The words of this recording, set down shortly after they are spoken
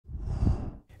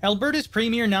Alberta's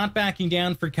premier not backing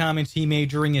down for comments he made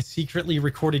during a secretly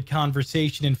recorded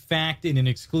conversation. In fact, in an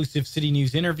exclusive City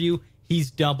News interview, he's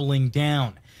doubling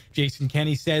down. Jason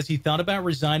Kenney says he thought about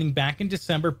resigning back in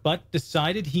December, but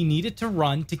decided he needed to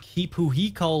run to keep who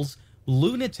he calls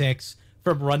lunatics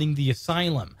from running the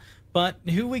asylum. But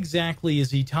who exactly is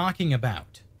he talking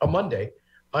about? On Monday,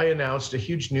 I announced a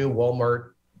huge new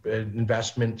Walmart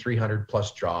investment, 300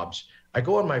 plus jobs. I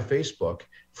go on my Facebook,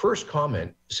 first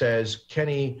comment says,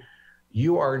 Kenny,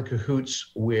 you are in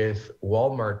cahoots with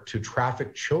Walmart to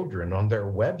traffic children on their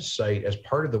website as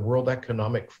part of the World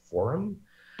Economic Forum.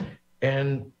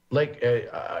 And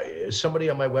somebody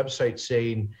on my website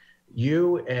saying,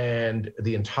 you and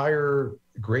the entire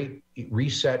Great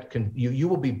Reset, you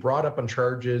will be brought up on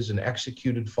charges and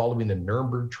executed following the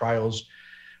Nuremberg trials.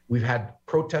 We've had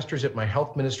protesters at my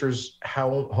health minister's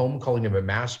home calling him a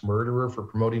mass murderer for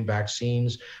promoting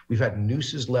vaccines. We've had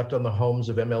nooses left on the homes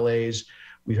of MLAs.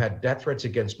 We've had death threats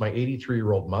against my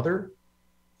 83-year-old mother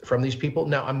from these people.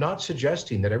 Now, I'm not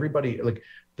suggesting that everybody,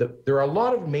 there are a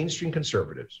lot of mainstream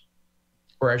conservatives,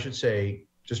 or I should say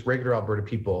just regular Alberta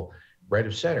people, right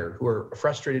of center, who are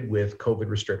frustrated with COVID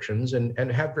restrictions and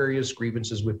have various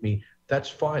grievances with me. That's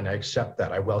fine. I accept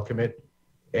that. I welcome it.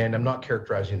 And I'm not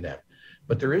characterizing them.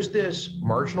 But there is this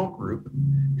marginal group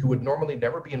who would normally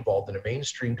never be involved in a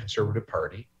mainstream conservative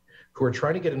party, who are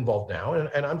trying to get involved now.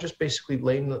 And I'm just basically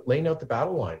laying out the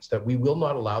battle lines that we will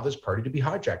not allow this party to be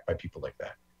hijacked by people like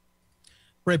that.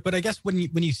 Right. But I guess when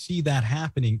you see that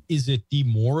happening, is it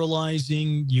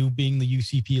demoralizing, you being the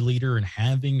UCP leader and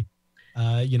having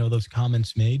those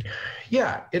comments made?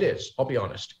 Yeah, it is. I'll be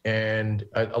honest. And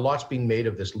a lot's being made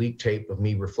of this leak tape of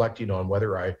me reflecting on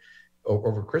whether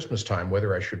over Christmas time,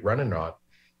 whether I should run or not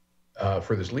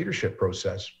for this leadership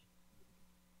process.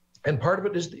 And part of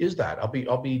it is that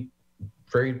I'll be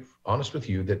very honest with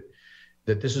you that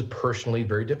this is personally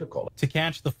very difficult. To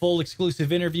catch the full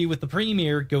exclusive interview with the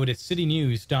premier, go to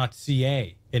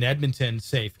citynews.ca. In Edmonton,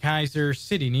 Saif Kaisar,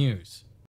 City News.